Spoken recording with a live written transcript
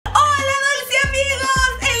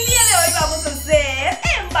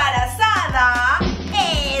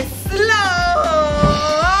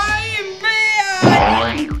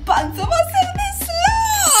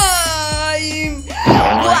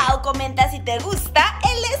gusta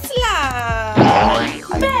el slime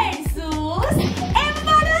versus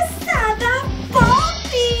embarazada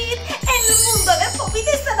Poppy. El mundo de Poppy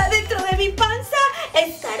estará dentro de mi panza.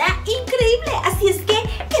 Estará increíble, así es que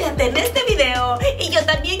quédate en este video. Y yo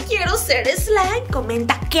también quiero ser slime.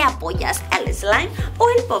 Comenta qué apoyas, el slime o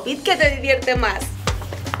el Poppy que te divierte más.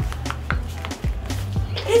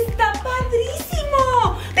 ¡Está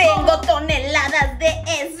padrísimo! Tengo toneladas de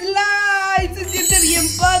slime. Se siente bien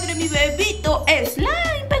padre mi bebito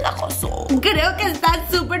slime pegajoso. Creo que está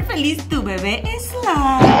súper feliz tu bebé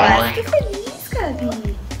slime. ¡Qué feliz,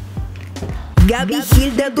 Gaby! Gaby y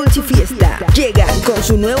Gilda Dulce Fiesta llegan con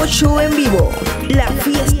su nuevo show en vivo, la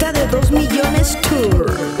Fiesta de 2 Millones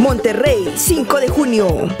Tour. Monterrey, 5 de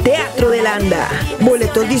junio, Teatro de la Anda.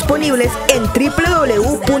 Boletos disponibles en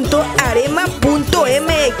www.arema.mx.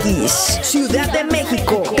 Ciudad de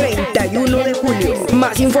México, 31 de julio.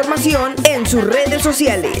 Más información en sus redes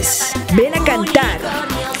sociales. Ven a cantar,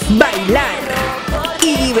 bailar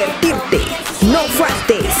y divertirte. No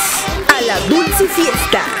faltes a la Dulce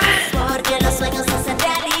Fiesta. Porque los sueños se hacen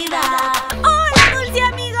realidad. ¡Hola, Dulce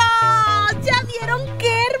amigos! ¿Ya vieron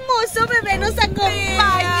qué hermoso bebé nos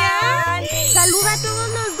acompaña? Saluda a todos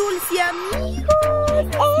los Dulce amigos.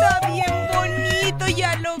 Está bien bonito,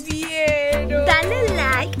 ya lo vieron. Dale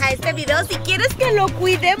like a este video si quieres que lo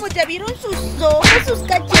cuidemos. ¿Ya vieron sus ojos, sus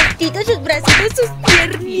cachetitos, sus bracitos, sus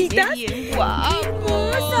piernitas? Bien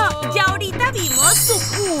guapo. Ya ahorita vimos su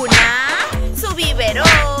cuna, su biberón,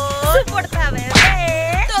 su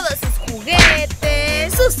portabebé, todos sus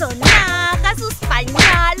juguetes, sus sonajas, sus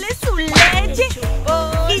pañales, su leche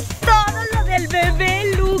y todo lo del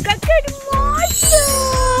bebé Luca. ¡Qué hermoso!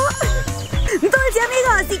 Dulce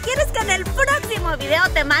amigos, si quieres que en el próximo video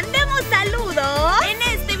te mandemos saludos, en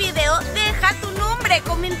este video deja tu nombre,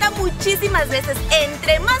 comenta muchísimas veces.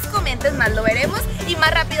 Entre más comentes, más lo veremos y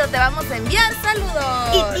más rápido te vamos a enviar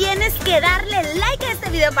saludos. Y tienes que darle like a este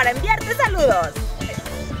video para enviarte saludos.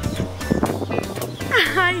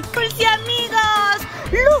 ¡Ay, Dulce amigos!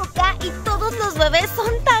 Luca y todos los bebés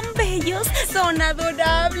son tan bellos, son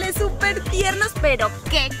adorables, súper tiernos. Pero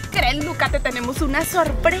 ¿qué creen, Luca? Te tenemos una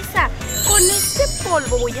sorpresa. Con este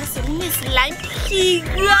polvo voy a hacer un slime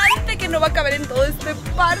gigante que no va a caber en todo este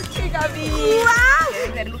parque, Gaby. ¡Wow!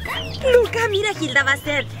 ¿Quieres ver, Luca? Luca, mira, Gilda va a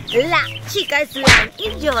ser la chica slime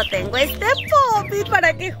y yo tengo este Poppy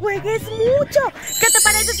para que juegues mucho. ¿Qué te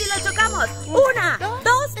parece si lo chocamos? 1, 2,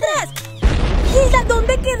 3. Gilda,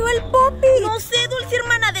 ¿dónde quedó el Poppy? No sé, Dulce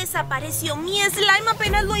hermana, desapareció. Mi slime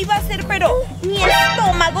apenas lo iba a hacer, pero mi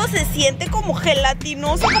estómago se siente como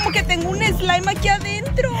gelatinoso, como que tengo un slime aquí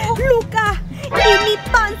adentro. Luca, y mi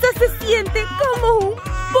panza se siente como un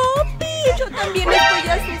Poppy. Yo también estoy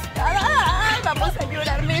asustada. Ay, vamos a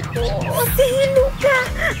llorar mejor. Sí, Luca.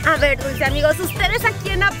 A ver, Dulce amigos, ¿ustedes a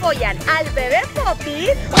quién apoyan? ¿Al bebé Poppy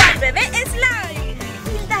o al bebé slime?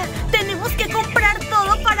 Gilda, tenemos que comprar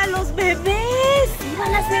todo para los bebés. ¿Sí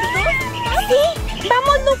van a ser 2? Sí,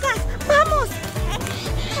 vamos, Lucas, vamos.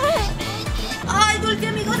 Ay, Dulce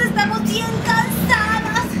amigos, estamos bien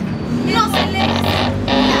cansadas. No se les...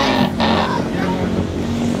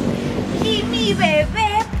 Y mi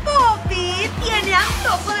bebé Poppy tiene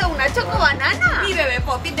antojo de una chocobanana. Mi bebé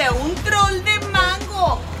Poppy de un troll de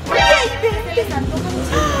mango. ¡Ay, vente!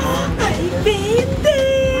 ¡Ay, vente!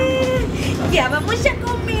 Ya vamos a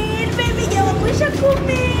comer, bebé, ya vamos a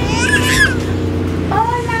comer.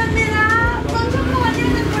 Hola, ¿me da 2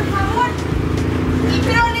 chocobananas, por favor? Y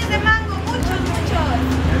troles de mango, muchos, muchos.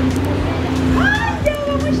 ¡Ay, ya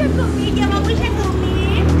vamos a comer, ya vamos a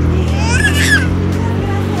comer!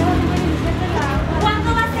 ¿Cuándo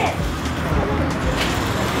va a ser?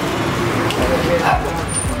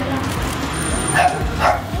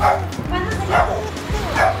 ¿Cuándo sería?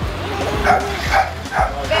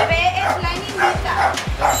 Bebé slime invita.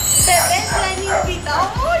 Bebé slime invita.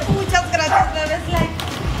 ¡Ay, muchas gracias, bebé slime!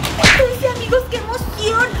 Dulce amigos, qué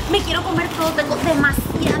emoción. Me quiero comer todo, tengo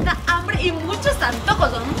demasiada hambre y muchos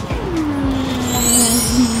antojos.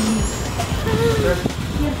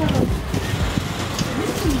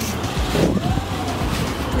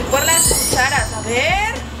 Voy por las cucharas, a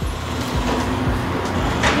ver.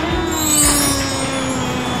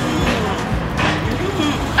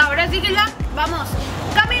 Ahora sí que ya, vamos.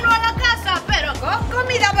 Camino a la casa, pero con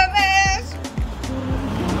comida, bebés.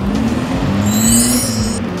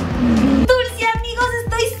 Dulce amigos,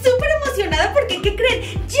 estoy súper emocionada porque, ¿qué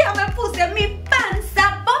creen? Ya me puse en mi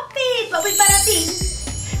panza Poppy. Poppy para ti,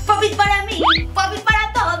 Poppy para mí, Poppy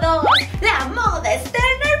para todos. La moda es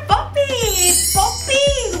tener Poppy.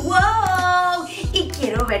 Poppy, wow. Y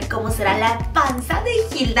quiero ver cómo será la panza de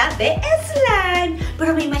Gilda de slime.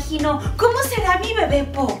 pero me imagino, ¿cómo será mi bebé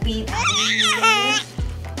Poppy?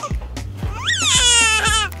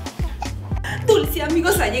 Dulce,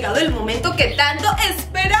 amigos, ha llegado el momento que tanto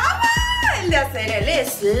esperaba. El de hacer el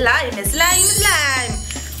slime.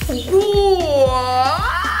 ¡Wow!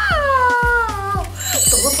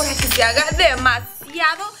 Todo para que se haga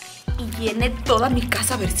demasiado y llene toda mi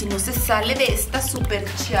casa, a ver si no se sale de esta super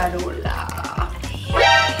charola.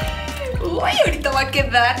 Uy, ahorita va a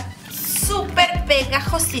quedar súper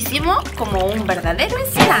pegajosísimo, como un verdadero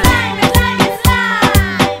slime.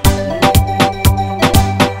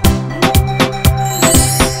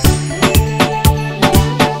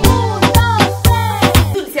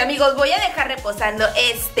 Amigos, voy a dejar reposando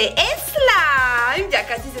este slime. Ya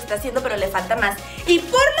casi se está haciendo, pero le falta más. Y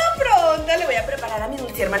por lo pronto le voy a preparar a mi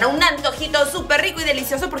dulce hermana un antojito súper rico y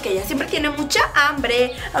delicioso, porque ella siempre tiene mucha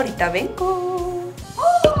hambre. Ahorita vengo.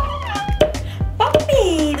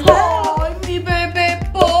 ¡Poppy! ¡Ay, mi bebé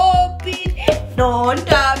Poppy! No,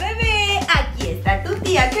 bebé. Aquí está tu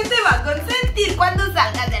tía que te va a consentir cuando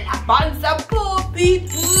salgas de la panza, Poppy.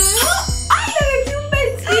 ¡Ay, le dejé un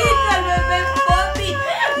besito al bebé Poppy!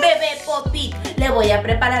 Bebé Poppy, le voy a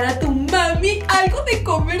preparar a tu mami algo de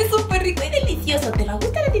comer súper rico y delicioso. ¿Te va a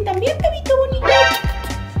gustar a ti también, bebito bonito?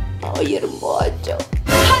 Ay, hermoso.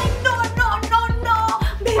 Ay, no.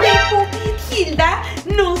 Bebé Poppy, Gilda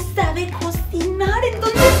no sabe cocinar,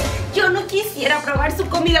 entonces yo no quisiera probar su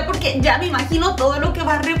comida porque ya me imagino todo lo que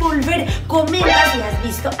va a revolver. Comenta si has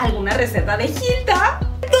visto alguna receta de Gilda.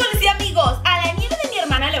 Dulce, amigos, a la nieve de mi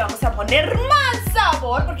hermana le vamos a poner más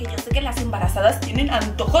sabor, porque yo sé que las embarazadas tienen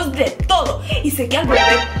antojos de todo y sé que al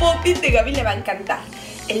bebé Poppy de Gaby le va a encantar.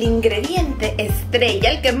 El ingrediente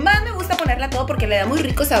estrella, el que más me gusta ponerle a todo porque le da muy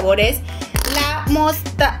rico sabor, es la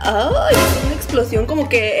mostaza. ¡Ay! Es una explosión, como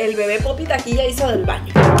que el bebé Poppy de aquí ya hizo del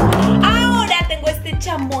baño. Ahora tengo este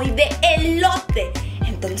chamoy de elote,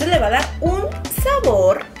 entonces le va a dar un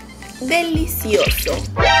sabor delicioso.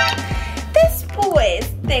 Después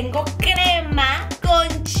tengo crema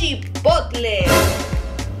con chipotle.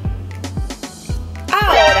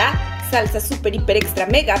 Ahora salsa super hiper extra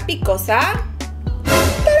mega picosa.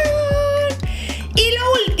 ¡Tarán! Y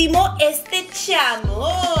lo último, este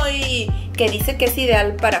chamoy, que dice que es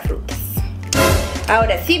ideal para frutas.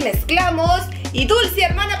 Ahora sí mezclamos y dulce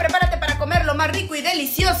hermana, prepárate para comer lo más rico y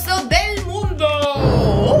delicioso del mundo.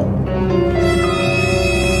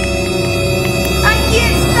 Aquí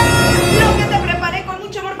está lo que te preparé con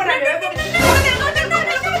mucho amor para bebé.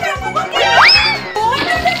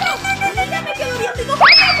 Me quedo bien rico.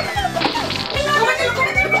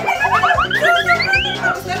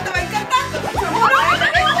 Te va a encantar.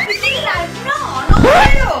 No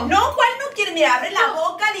quiero. No, ¿cuál no quieres? Mira, abre la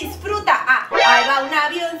boca, disfruta. Ahí va un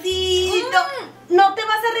avioncito. No te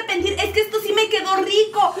vas a arrepentir, es que esto sí me quedó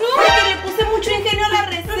rico, porque le puse mucho ingenio a la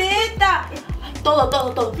receta. Todo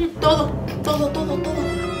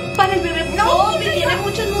para el bebé. No, tiene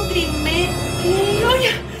muchos nutrimentos.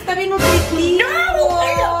 Está bien nutritivo.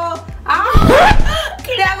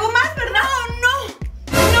 ¿Te hago más, verdad?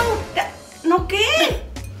 No, ¿qué?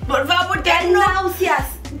 Por favor, ya náuseas.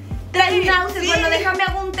 Trae náuseas. Bueno, déjame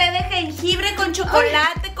hago un té de jengibre con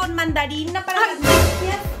chocolate, con mandarina para las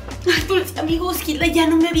náuseas. Ay, dulce amigos, Gilda ya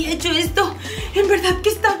no me había hecho esto. En verdad que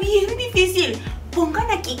está bien difícil.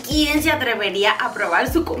 Pongan aquí quién se atrevería a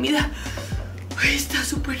probar su comida. Ay, está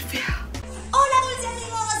súper fea. Hola dulce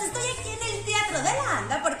amigos, estoy aquí en el Teatro de la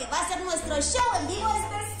Anda porque va a ser nuestro show en vivo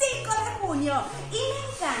este 5 de junio. Y me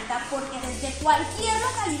encanta porque desde cualquier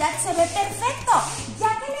localidad se ve perfecto, ya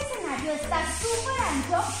que el escenario está súper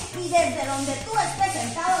ancho y desde donde tú estés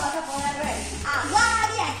sentado vas a poder ver a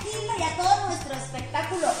Gaby, a Gilda y a todo nuestro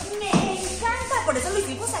espectáculo. Me encanta, por eso lo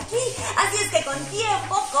hicimos aquí. Así es que con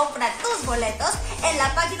tiempo compra tus boletos en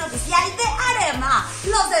la página oficial de Arema.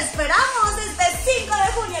 Los esperamos este 5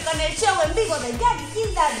 de junio con el show en vivo de Gaby y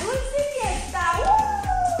Gilda, Dulce Fiesta.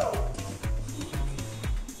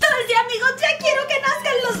 Dulce amigos, ya quiero que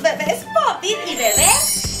nazcan los bebés Poppy y bebé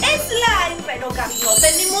Slime. Pero Gaby, no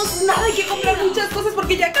tenemos nada, hay que comprar muchas cosas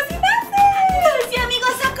porque ya casi nacen. Dulce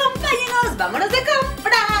amigos, acompáñenos, vámonos de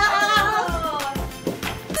compras.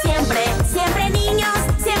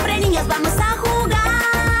 Siempre niños vamos a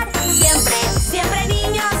jugar. Siempre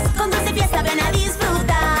niños, con Dulce Fiesta ven a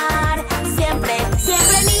disfrutar. Siempre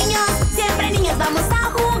niños vamos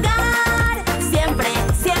a jugar.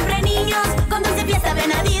 Siempre niños, con Dulce Fiesta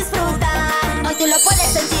ven a disfrutar. Hoy tú lo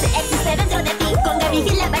puedes sentir, existe dentro de ti. Con Gaby y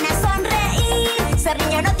Gilda van a sonreír. Ser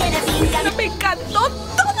niño no tiene fin. Me encantó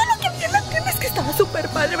todo lo que tiene, es que estaba súper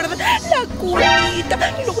padre, ¿verdad? La curita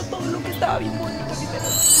y luego todo lo que estaba bien bonito.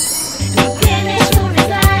 Tienes un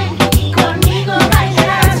slime y conmigo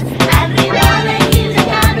bailarás al ritmo de Gilda.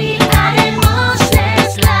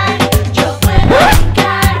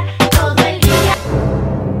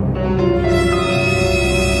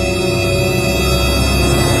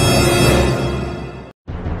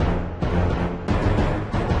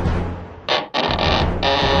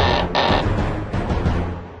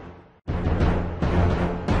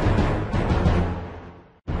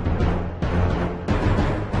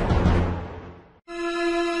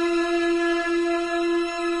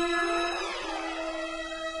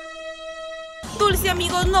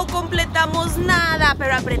 amigos, no completamos nada,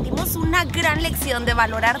 pero aprendimos una gran lección de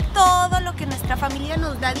valorar todo lo que nuestra familia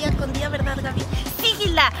nos da día con día, ¿verdad, Gaby? Sí,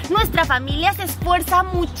 Gilda, nuestra familia se esfuerza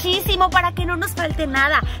muchísimo para que no nos falte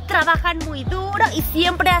nada. Trabajan muy duro y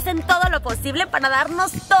siempre hacen todo lo posible para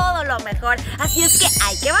darnos todo lo mejor. Así es que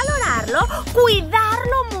hay que valorarlo,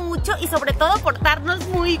 cuidarlo mucho y sobre todo portarnos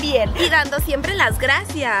muy bien. Y dando siempre las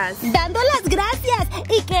gracias. Dando las gracias.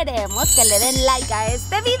 Y queremos que le den like a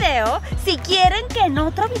este video si quieren que en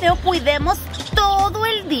otro video cuidemos todo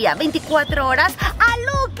el día, 24 horas, a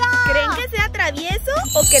Luca. ¿Creen que sea travieso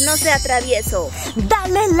o que no sea travieso?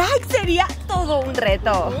 Dale like, sería todo un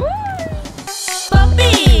reto.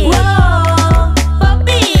 Papi, wow,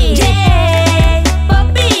 papi, yeah,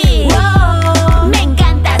 papi, wow, me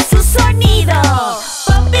encanta su sonido.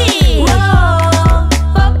 Papi, wow,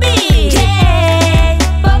 papi, yeah,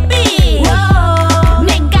 papi, wow,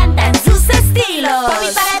 me encantan sus estilos. Papi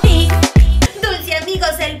para ti. Dulce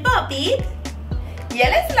amigos, el Poppy y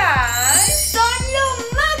el Slime son lo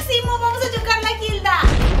máximo. Vamos a chocar la Gilda.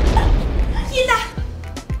 Gilda,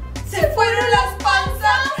 se fueron las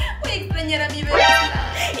panzas. Voy a extrañar a mi bebé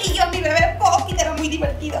y yo a mi bebé Poppy, era muy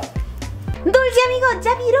divertido. Dulce amigos,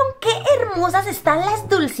 ¿ya vieron qué hermosas están las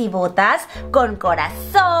dulcibotas? Con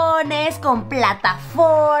corazones, con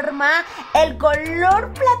plataforma, el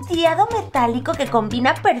color plateado metálico que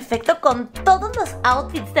combina perfecto con todos los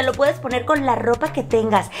outfits. Te lo puedes poner con la ropa que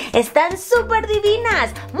tengas. Están súper divinas.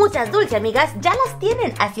 Muchas dulce amigas ya las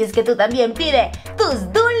tienen, así es que tú también pide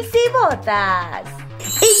tus dulcibotas.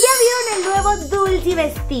 ¿Y ya vieron el nuevo Dulce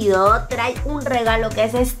vestido? Trae un regalo que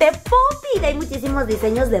es este Pop-It. Hay muchísimos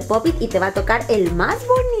diseños de Pop-It y te va a tocar el más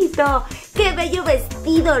bonito. ¡Qué bello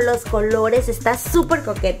vestido! Los colores, está súper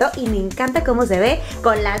coqueto y me encanta cómo se ve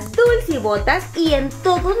con las dulcibotas. Y en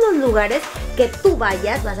todos los lugares que tú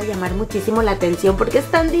vayas vas a llamar muchísimo la atención porque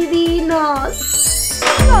están divinos.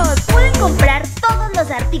 Amigos, pueden comprar todos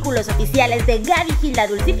los artículos oficiales de Gaby y Gilda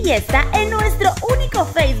Dulce Fiesta en nuestro único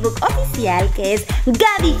Facebook oficial, que es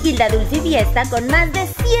Gaby y Gilda Dulce Fiesta, con más de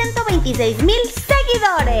 126,000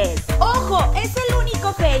 seguidores. ¡Ojo! Es el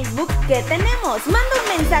único Facebook que tenemos. Manda un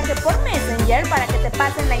mensaje por Messenger para que te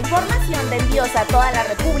pasen la información de envíos a toda la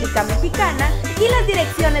República Mexicana y las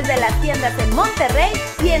direcciones de las tiendas en Monterrey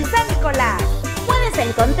y en San Nicolás. Puedes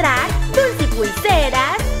encontrar dulce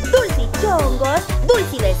pulseras, dulce chongos,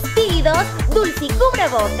 dulce vestidos, dulce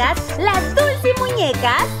cubrebocas, las dulce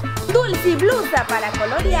muñecas, dulce blusa para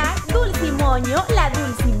colorear, dulce moño, la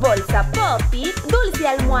dulce bolsa Poppy, dulce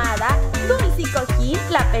almohada, dulce cojín,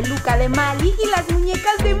 la peluca de Mali y las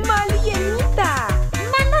muñecas de Mali y Anita.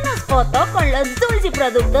 Mándanos foto con los dulce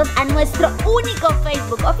productos a nuestro único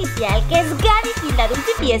Facebook oficial, que es Gaby y Gilda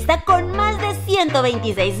Dulce Fiesta, con más de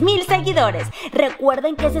 126,000 seguidores.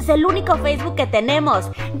 Recuerden que ese es el único Facebook que tenemos.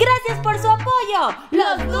 Gracias por su apoyo.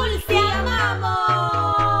 ¡Los dulce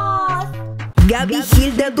amamos! Gaby y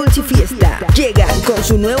Gilda Dulce Fiesta llegan con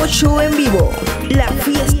su nuevo show en vivo, La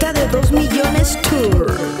Fiesta de 2 Millones Tour.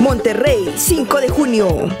 Monterrey, 5 de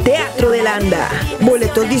junio, Teatro de la Anda.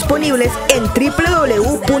 Boletos disponibles en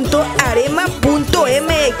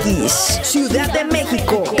www.arema.mx. Ciudad de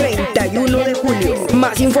México, 31 de julio.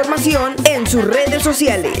 Más información en sus redes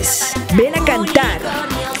sociales. Ven a cantar,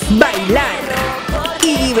 bailar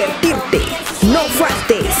y divertirte. No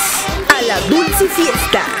faltes a la Dulce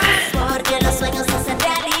Fiesta.